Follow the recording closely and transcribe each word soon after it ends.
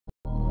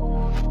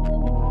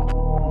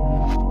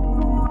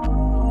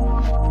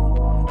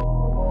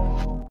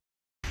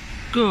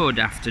Good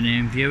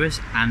afternoon viewers,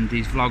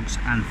 Andy's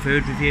Vlogs and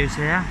Food Reviews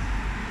here,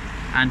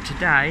 and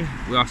today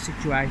we are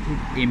situated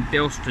in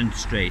Bilston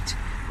Street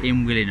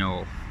in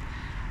Willenhall,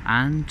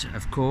 and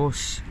of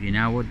course you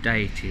know what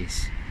day it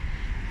is.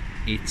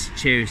 It's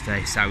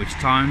Tuesday, so it's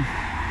time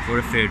for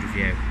a food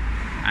review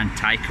and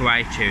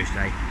Takeaway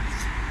Tuesday.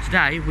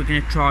 Today we're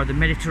going to try the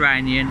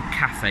Mediterranean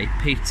Cafe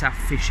Pizza,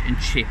 Fish and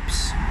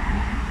Chips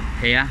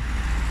here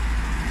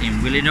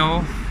in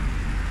Willenhall.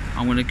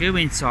 I'm going to go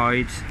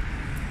inside.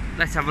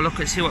 Let's have a look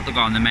and see what they've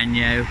got on the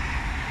menu,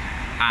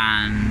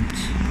 and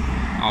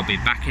I'll be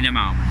back in a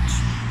moment.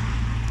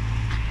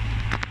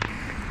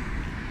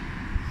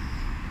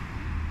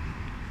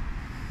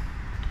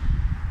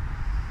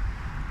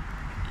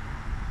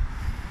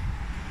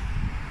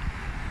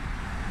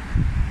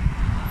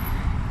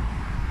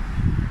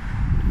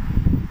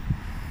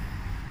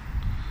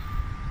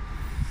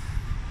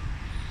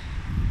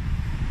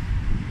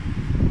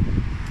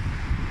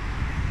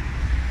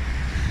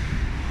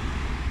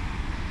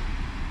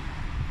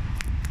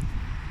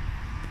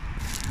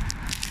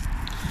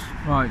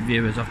 Right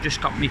viewers, I've just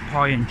got me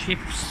pie and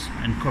chips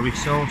and curry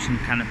sauce and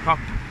can of pop.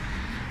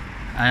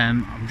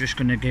 I'm just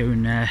going to go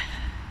and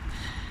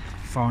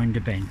find a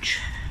bench.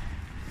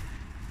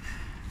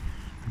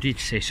 I did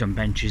see some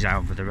benches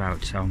over the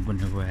road, so I'm going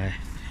to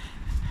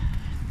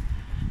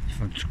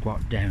if I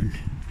squat down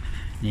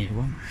near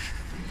one.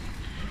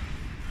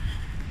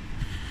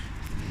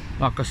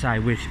 Like I say,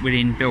 we're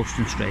in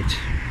Bilston Street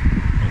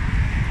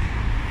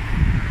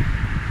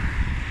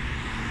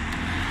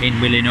in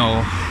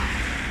Willenhall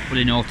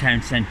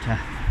town centre.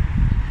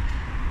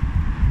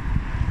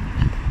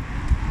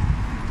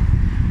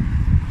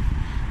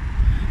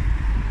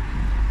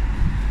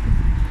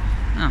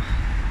 Oh,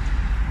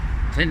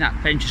 I think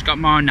that bench has got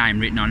my name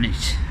written on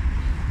it.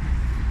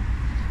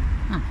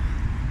 Oh.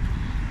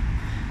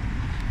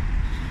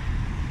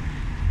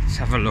 Let's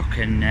have a look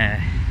and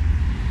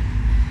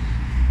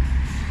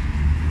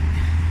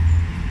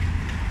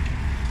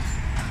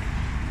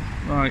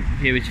right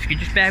viewers, if you could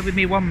just bear with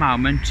me one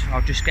moment,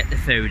 I'll just get the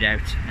food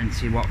out and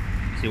see what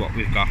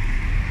we've got.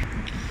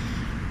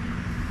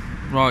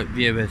 Right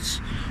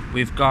viewers,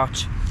 we've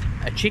got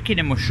a chicken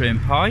and mushroom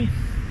pie,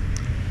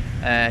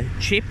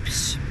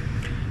 chips,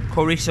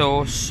 curry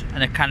sauce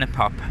and a can of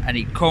pop, and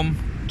it come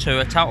to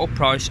a total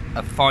price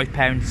of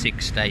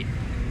 £5.60.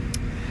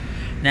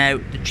 Now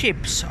the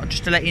chips,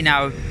 just to let you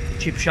know,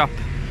 chip shop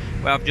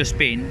where I've just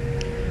been,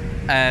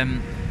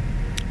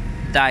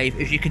 Dave,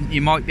 if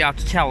you might be able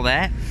to tell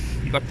there,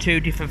 you've got two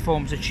different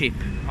forms of chip.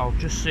 I'll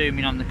just zoom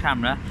in on the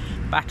camera.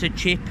 Battered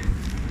chip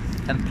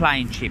and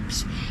plain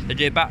chips. They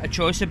do a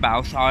choice of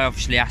both. I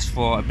obviously asked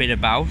for a bit of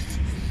both,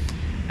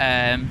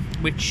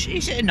 which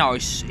is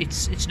nice.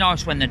 It's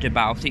nice when they do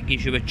both. It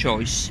gives you a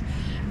choice.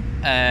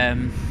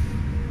 And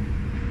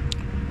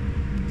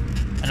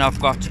I've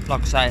got,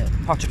 like I say, a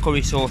pot of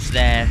curry sauce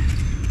there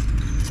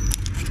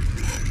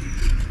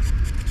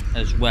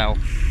as well.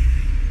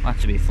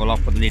 That's a bit full. I'll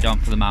put the lid on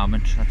for the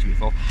moment. That's a bit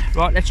full.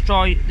 Right, let's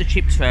try the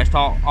chips first.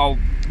 I'll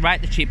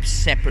rate the chips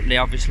separately,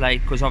 obviously,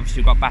 because obviously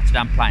we've got battered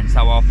and plain.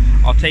 So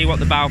I'll tell you what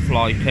they're both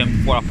like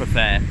and what I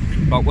prefer.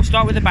 But we'll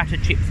start with the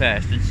battered chip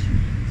first and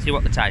see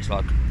what they taste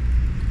like.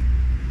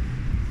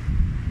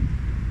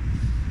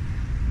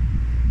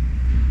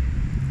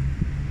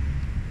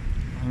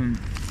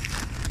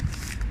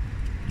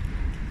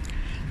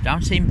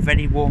 Don't seem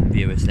very warm,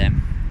 viewers.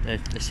 Them they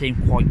seem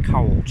quite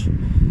cold.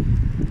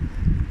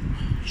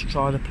 Let's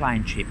try the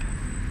plain chip.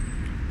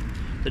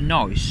 They're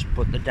nice,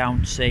 but they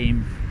don't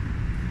seem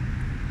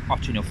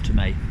hot enough to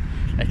me.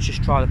 Let's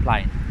just try the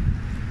plain.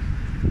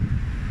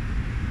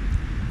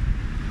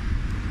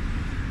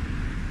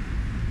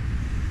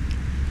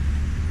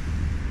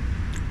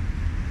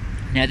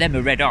 Now them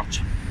are red hot,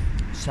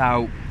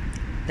 so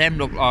them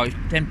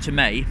to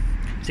me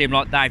seem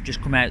like they've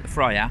just come out of the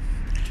fryer,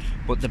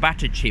 but the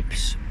battered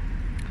chips,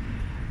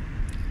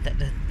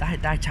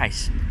 they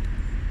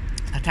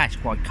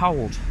taste quite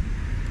cold.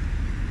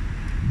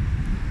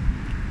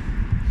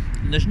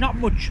 And there's not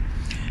much,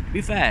 to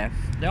be fair,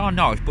 they are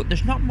nice, but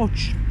there's not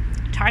much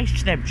taste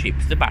to them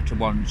chips, the battered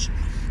ones.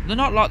 They're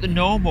not like the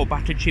normal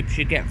battered chips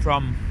you get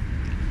from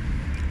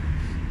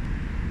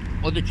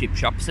other chip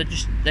shops.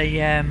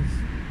 They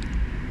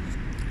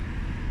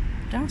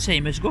don't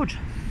seem as good.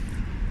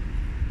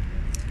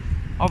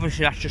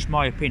 Obviously that's just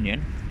my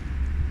opinion.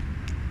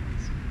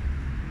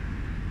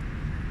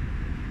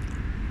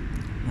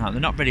 No, they're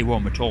not very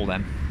warm at all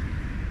then.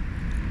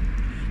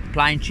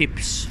 Plain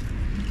chips,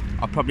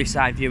 I'll probably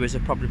say viewers are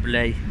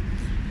probably,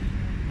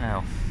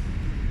 well,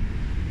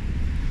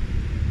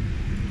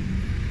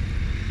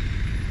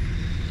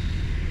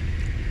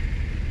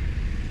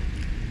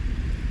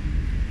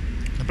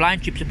 the plain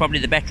chips are probably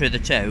the better of the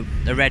two.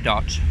 They're red hot, I mean, nice and fluffy inside. Yeah. Right, so overall my opinion is, the plain chips are probably the better of the two. They're red hot, I mean, nice and fluffy inside.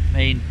 Yeah. Right, so overall my opinion is, the plain chips are probably the better of the two. They're red hot, I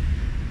mean,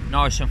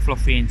 nice and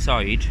fluffy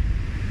inside.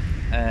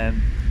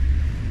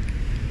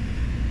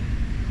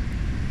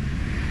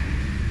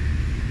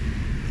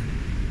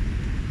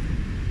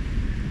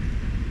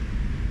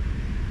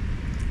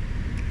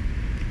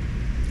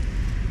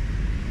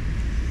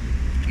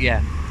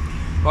 Yeah.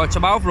 Right,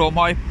 so overall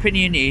my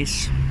opinion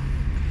is,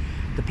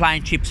 the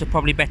plain chips are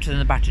probably better than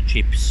the battered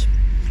chips.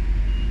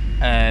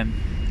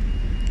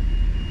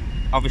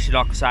 Obviously,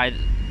 like I say,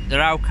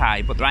 they're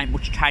okay, but there ain't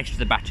much taste to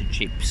the battered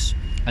chips,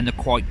 and they're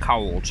quite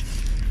cold.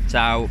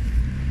 So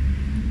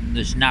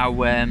there's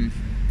no, they're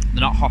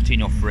not hot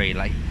enough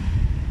really.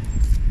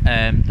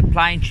 The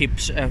plain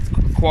chips are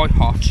quite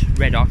hot,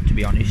 red hot to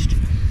be honest,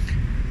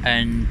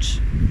 and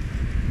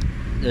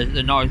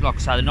they're nice, like I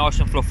say, they're nice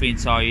and fluffy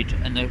inside,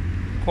 and they're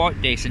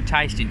quite decent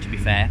tasting to be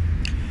fair.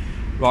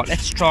 Right,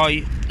 let's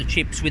try the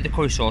chips with the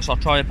curry sauce. I'll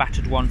try a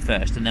battered one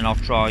first, and then I'll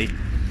try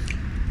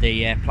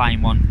the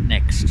plain one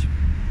next.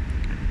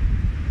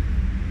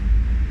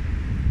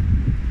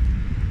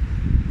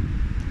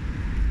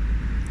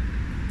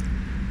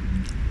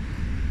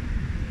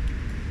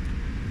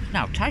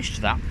 Now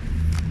taste that.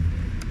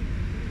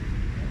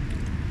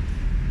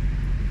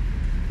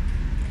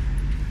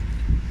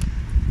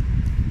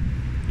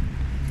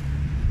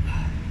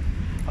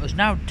 There's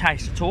no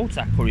taste at all to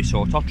that curry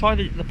sauce. I'll try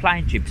the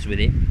plain chips with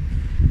it.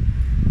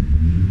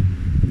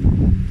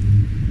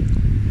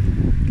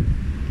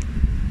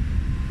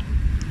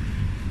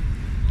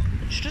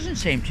 There just doesn't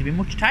seem to be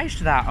much taste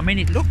to that. I mean,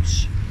 it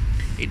looks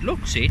it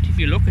if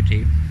you look at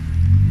it,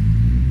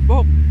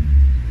 but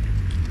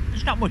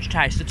there's not much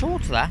taste at all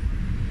to that.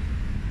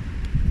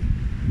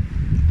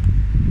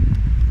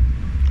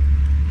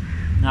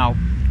 No,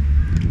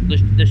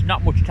 there's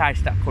not much taste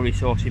to that curry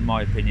sauce in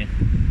my opinion.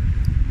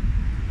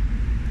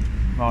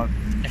 Right,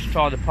 let's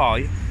try the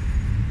pie.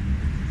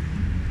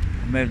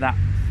 Move that.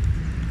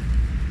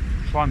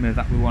 Try and move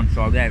that with one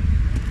side there.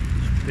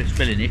 Just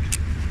filling it.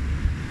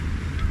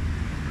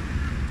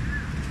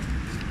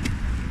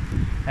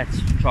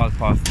 Let's try the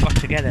pie. Got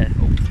together.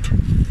 Oh,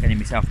 getting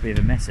myself a bit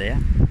of a mess here.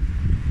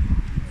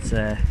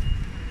 Let's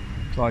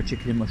try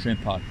chicken and mushroom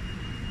pie.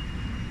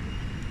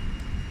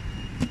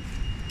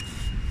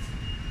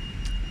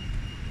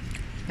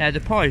 Now the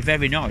pie is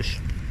very nice.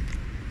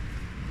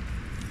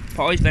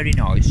 Pie is very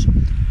nice,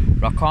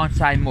 but I can't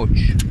say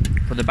much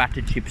for the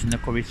battered chips and the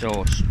curry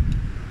sauce.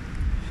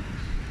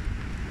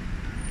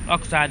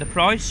 Like I say, the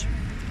price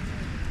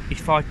is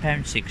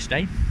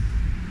 £5.60.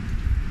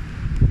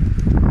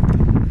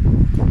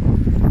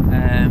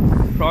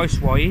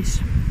 Price wise,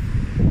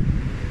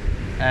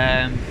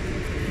 there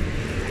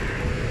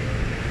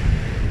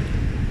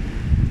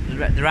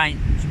ain't,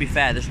 to be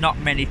fair, there's not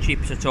many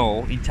chips at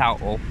all in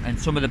total, and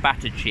some of the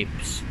battered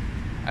chips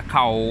are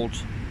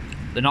cold.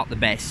 They're not the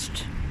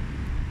best.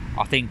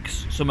 I think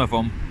some of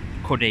them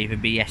could even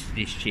be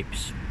yesterday's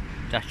chips.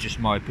 That's just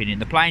my opinion.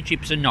 The plain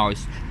chips are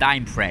nice, they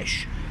ain't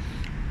fresh.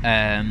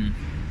 I'd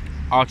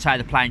say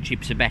the plain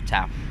chips are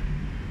better.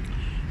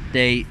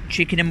 The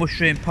chicken and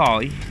mushroom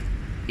pie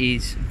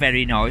is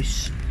very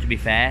nice, to be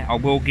fair. I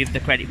will give the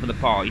credit for the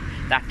pie,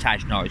 that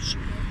tastes nice.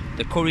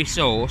 The curry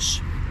sauce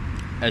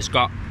has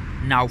got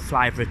no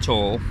flavour at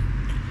all.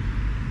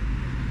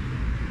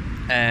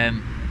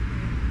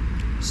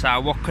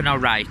 So what can I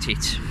rate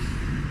it?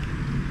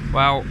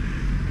 Well,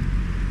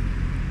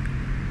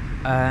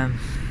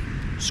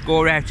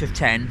 score out of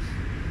 10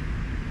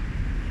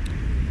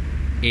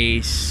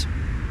 is,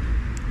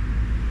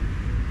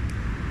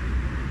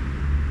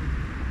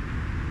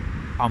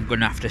 I'm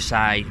gonna have to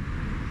say,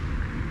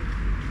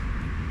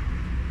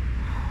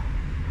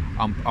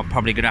 I'm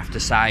probably gonna have to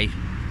say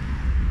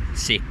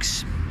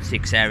 6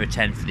 out of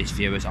 10 for this,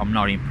 viewers. I'm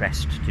not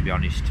impressed, to be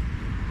honest.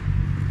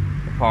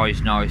 The pie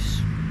is nice,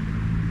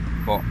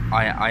 but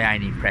I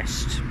ain't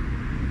impressed.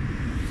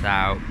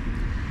 So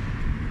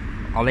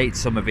I'll eat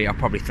some of it. I'll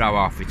probably throw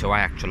half it away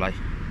actually.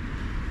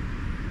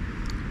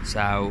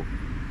 So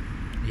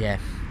yeah,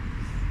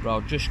 but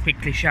I'll just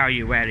quickly show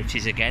you where it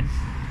is again.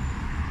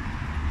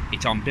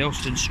 It's on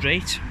Bilston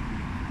Street.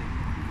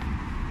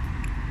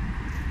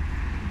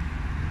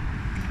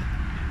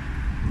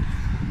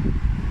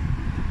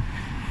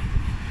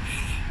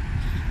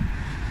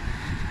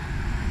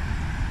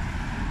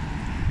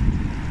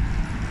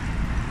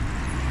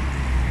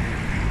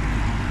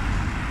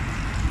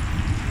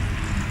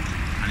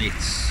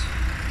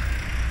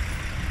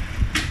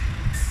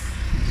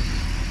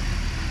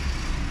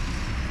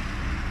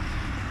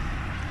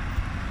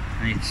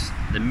 And it's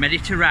the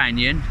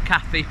Mediterranean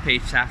Cafe,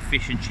 Pizza,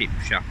 Fish and Chip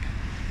Shop.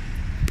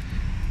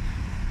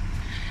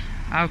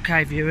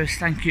 Okay viewers,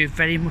 thank you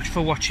very much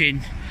for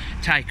watching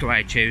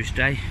Takeaway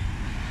Tuesday,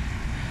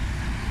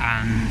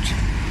 and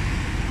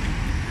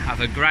have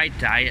a great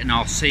day, and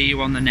I'll see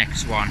you on the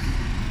next one.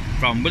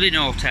 From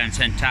Willenhall Town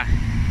Centre,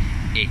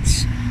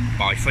 it's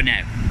bye for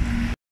now.